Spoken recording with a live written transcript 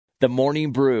The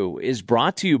Morning Brew is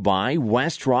brought to you by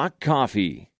West Rock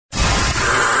Coffee.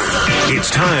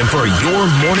 It's time for your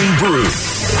Morning Brew.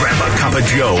 Grab a cup of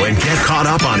Joe and get caught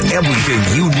up on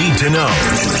everything you need to know.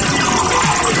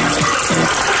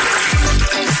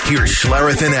 Here's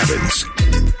Schlereth and Evans.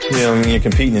 When you're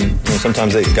competing,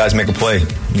 sometimes guys make a play.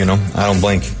 I don't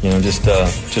blink. Just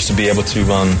to be able to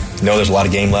know there's a lot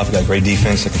of game left. Got great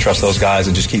defense. I can trust those guys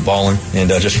and just keep balling and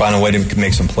just find a way to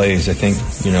make some plays. I think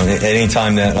at any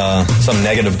time that some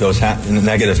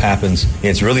negative happens,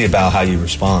 it's really about how you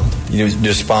respond. You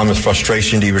respond with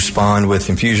frustration. Do you respond with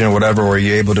confusion or whatever? Or are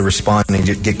you able to respond and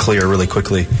get clear really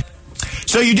quickly?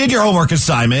 So you did your homework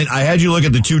assignment. I had you look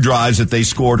at the two drives that they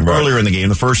scored earlier in the game,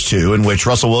 the first two, in which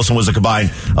Russell Wilson was a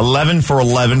combined 11 for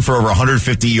 11 for over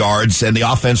 150 yards, and the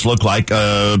offense looked like,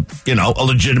 a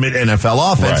legitimate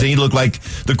NFL offense, and he looked like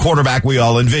the quarterback we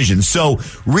all envisioned. So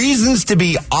reasons to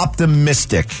be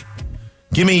optimistic.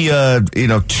 Give me,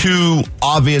 two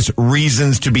obvious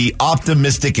reasons to be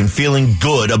optimistic and feeling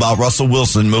good about Russell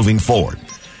Wilson moving forward.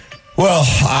 Well,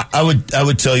 I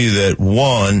would tell you that,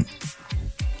 one,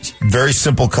 very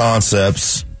simple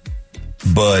concepts,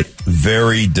 but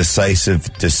very decisive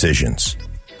decisions.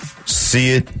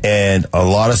 See it, and a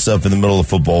lot of stuff in the middle of the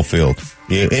football field.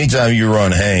 Anytime you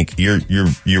run Hank, you're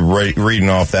reading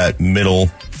off that middle,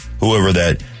 whoever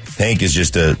that. Hank is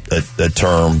just a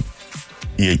term.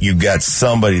 You got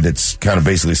somebody that's kind of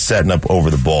basically setting up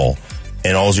over the ball,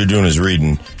 and all you're doing is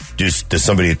reading. Does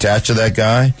somebody attach to that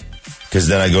guy? Because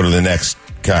then I go to the next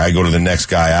guy. I go to the next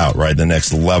guy out, right? The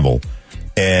next level.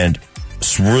 And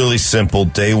it's really simple,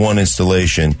 day one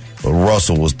installation, but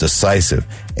Russell was decisive.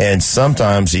 And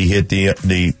sometimes he hit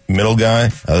the middle guy,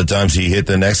 other times he hit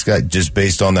the next guy just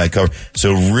based on that cover.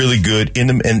 So really good in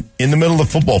the middle of the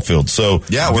football field. So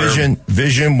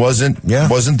vision wasn't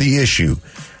the issue.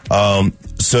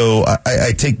 So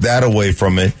I take that away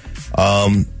from it.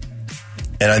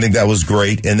 And I think that was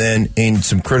great. And then in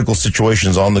some critical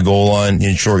situations on the goal line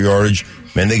in short yardage,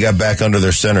 man, they got back under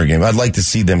their center game. I'd like to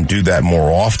see them do that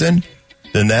more often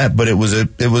than that, but it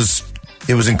was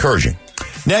encouraging.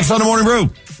 Next on the Morning Brew.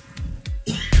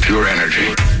 Pure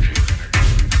energy.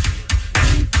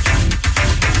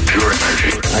 Pure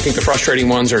energy. I think the frustrating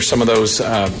ones are some of those,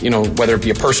 whether it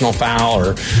be a personal foul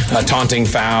or a taunting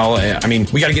foul.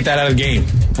 We got to get that out of the game.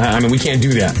 We can't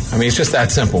do that. It's just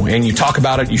that simple. And you talk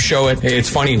about it, you show it. It's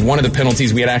funny. One of the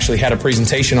penalties, we had actually had a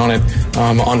presentation on it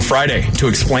on Friday to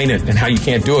explain it and how you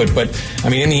can't do it. But,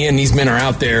 in the end, these men are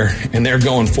out there and they're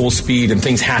going full speed and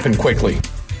things happen quickly.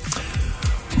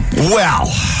 Well,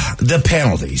 the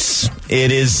penalties.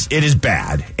 It is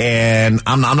bad. And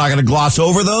I'm not going to gloss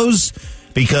over those.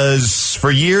 Because for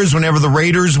years, whenever the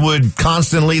Raiders would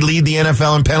constantly lead the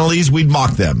NFL in penalties, we'd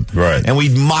mock them. Right. And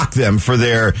we'd mock them for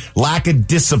their lack of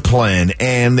discipline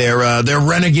and their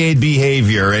renegade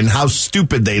behavior and how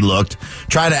stupid they looked.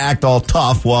 Try to act all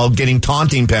tough while getting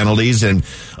taunting penalties and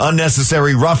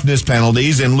unnecessary roughness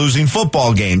penalties and losing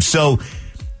football games. So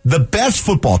the best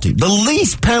football team, the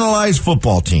least penalized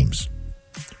football teams,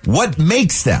 what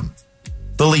makes them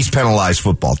the least penalized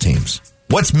football teams?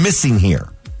 What's missing here?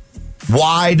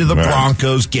 Why do the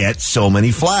Broncos get so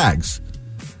many flags?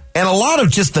 And a lot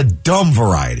of just the dumb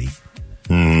variety.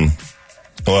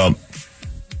 Well,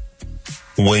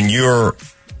 when you're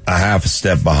a half a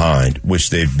step behind,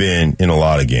 which they've been in a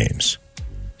lot of games,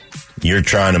 you're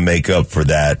trying to make up for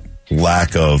that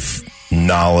lack of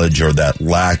knowledge or that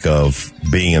lack of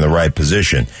being in the right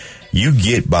position. You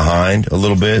get behind a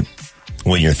little bit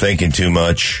when you're thinking too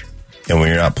much and when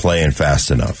you're not playing fast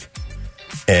enough.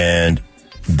 And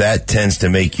that tends to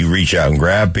make you reach out and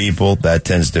grab people. That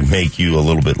tends to make you a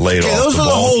little bit late off those the are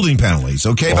ball. the holding penalties,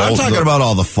 okay? But I'm talking about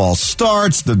all the false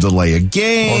starts, the delay of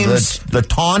games, the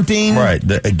taunting. Right.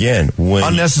 When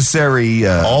unnecessary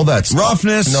all that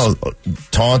roughness. No,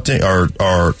 taunting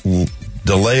or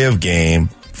delay of game,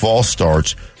 false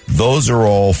starts. Those are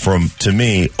all to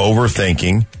me,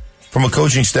 overthinking from a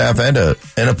coaching staff and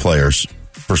a player's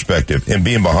perspective and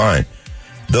being behind.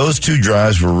 Those two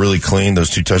drives were really clean. Those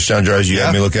two touchdown drives you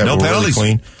had me look at were really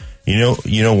clean. You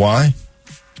know why?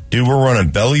 Dude, we're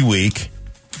running belly week,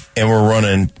 and we're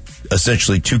running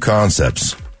essentially two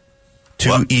concepts.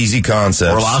 Easy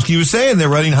concepts. Orlovsky was saying they're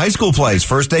running high school plays,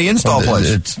 first day install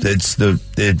plays.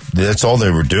 That's all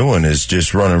they were doing is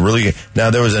just running really.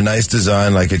 Now there was a nice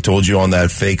design, like I told you, on that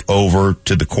fake over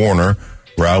to the corner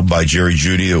route by Jerry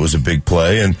Jeudy. That was a big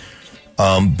play, and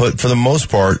but for the most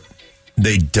part,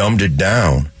 they dumbed it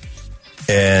down.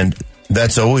 And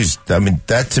that's always,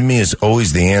 that to me is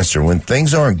always the answer. When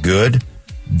things aren't good,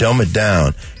 dumb it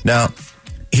down. Now,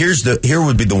 here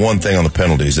would be the one thing on the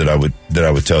penalties that I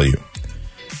would tell you.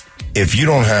 If you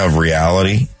don't have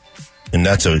reality and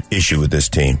that's an issue with this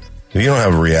team. If you don't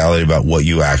have a reality about what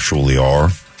you actually are,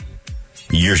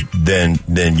 you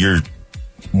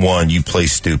play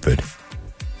stupid.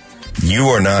 You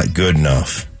are not good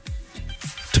enough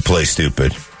to play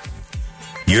stupid.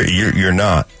 You're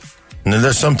not. And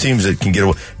there's some teams that can get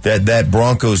away. That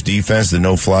Broncos defense, the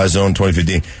no-fly zone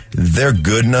 2015, they're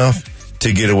good enough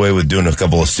to get away with doing a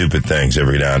couple of stupid things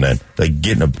every now and then, like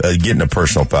getting a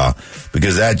personal foul,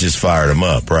 because that just fired them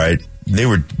up, right? They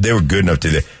were good enough to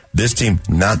do that. This team,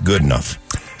 not good enough.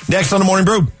 Next on the Morning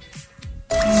Brew.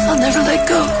 I'll never let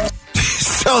go.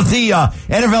 So the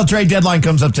NFL trade deadline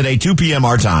comes up today, 2 p.m.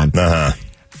 our time.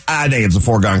 I think it's a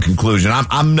foregone conclusion.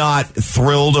 I'm not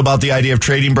thrilled about the idea of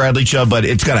trading Bradley Chubb, but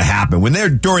it's going to happen. When they're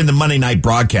during the Monday night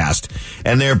broadcast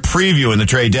and they're previewing the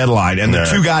trade deadline, and the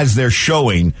two guys they're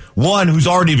showing, one who's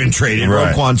already been traded,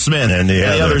 right, Roquan Smith, and the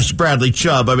other's Bradley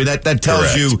Chubb. I mean, that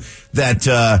tells you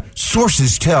that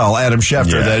sources tell Adam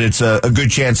Schefter that it's a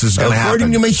good chance this is going to happen.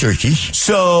 According to my sources.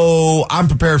 So I'm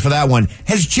prepared for that one.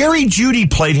 Has Jerry Jeudy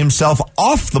played himself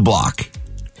off the block?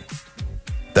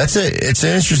 It's an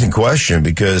interesting question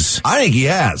because I think he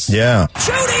has. Yeah.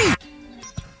 Jeudy!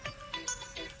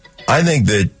 I think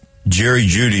that Jerry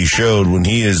Jeudy showed when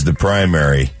he is the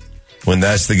primary, when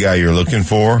that's the guy you're looking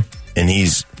for, and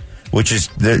there's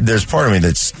part of me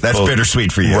that's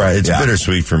bittersweet for you. Right. It's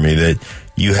bittersweet for me that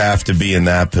you have to be in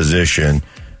that position.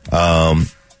 And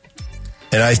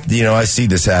I see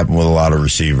this happen with a lot of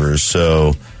receivers.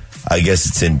 So I guess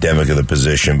it's endemic of the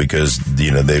position because,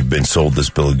 they've been sold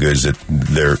this bill of goods that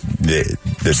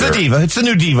it's the diva. It's the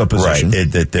new diva position.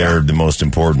 Right. That they're the most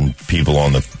important people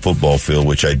on the football field,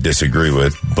 which I disagree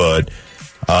with. But,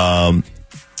 bottom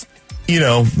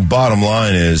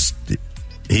line is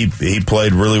he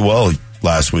played really well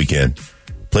last weekend.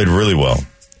 Played really well.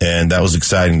 And that was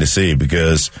exciting to see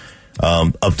because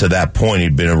up to that point,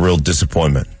 he'd been a real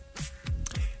disappointment.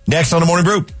 Next on the Morning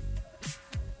Brew.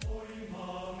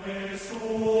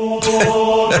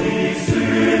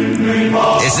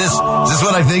 Is this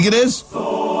what I think it is?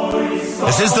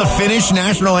 Is this the Finnish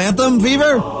national anthem,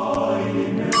 Fever?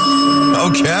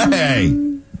 Okay.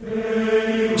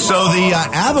 So the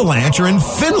Avalanche are in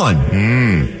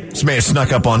Finland. This may have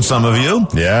snuck up on some of you.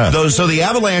 Yeah. So the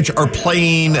Avalanche are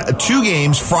playing 2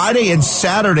 games, Friday and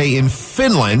Saturday in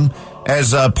Finland,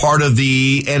 as part of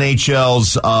the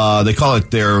NHL's, they call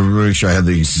it make sure I have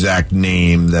the exact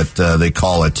name that they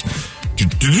call it.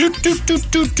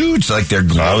 It's like their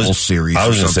global series. I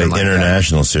was going to say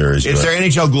international series. It's their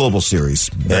NHL Global Series.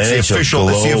 That's the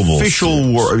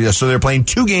official word. Yeah, so they're playing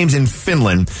 2 games in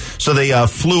Finland. So they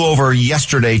flew over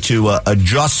yesterday to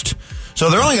adjust. So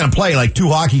they're only going to play like 2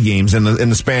 hockey games in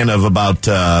the span of about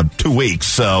 2 weeks.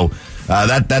 So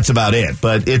that's about it.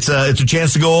 But it's a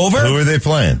chance to go over. Who are they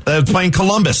playing? They're playing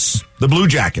Columbus, the Blue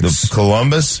Jackets. The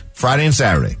Columbus? Friday and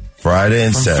Saturday. From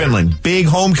Finland. Big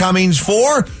homecomings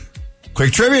for...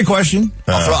 Quick trivia question.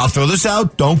 I'll throw this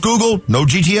out. Don't Google. No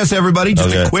GTS, everybody.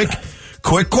 Just a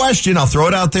quick question. I'll throw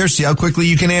it out there. See how quickly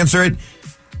you can answer it.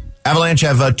 Avalanche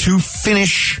have 2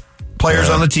 Finnish players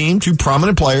on the team. 2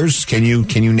 prominent players. Can you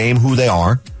name who they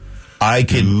are? I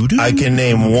can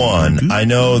name one. I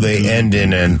know they end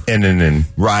in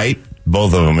Right.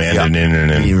 Both of them end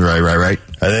in. Right.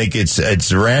 I think it's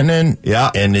Rantanen,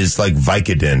 and it's like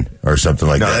Vicodin or something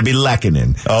like that. No, that'd be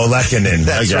Lehkonen. Oh, Lehkonen.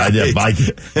 That's right. Yeah,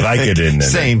 Vicodin.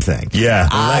 Same thing. Yeah.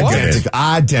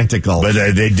 Identical. But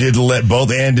they did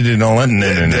both ended in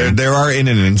Lehkonen. There are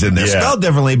Innenens in there. Yeah. Spelled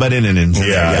differently, but Innenens in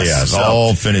there. Yeah. So,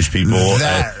 all Finnish people.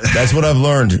 That's what I've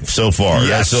learned so far.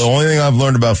 Yes. That's the only thing I've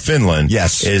learned about Finland.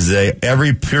 Yes. Is that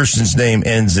every person's name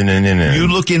ends in an Innenen. You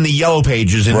look in the yellow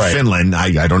pages in Finland.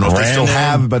 I don't know if they still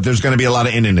have, but there's going to be a lot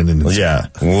of Innenens. Yeah.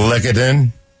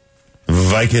 Lehkonen.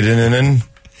 Vicodin.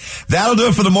 That'll do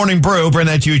it for the Morning Brew. Bring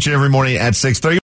that to you each and every morning at 6:30.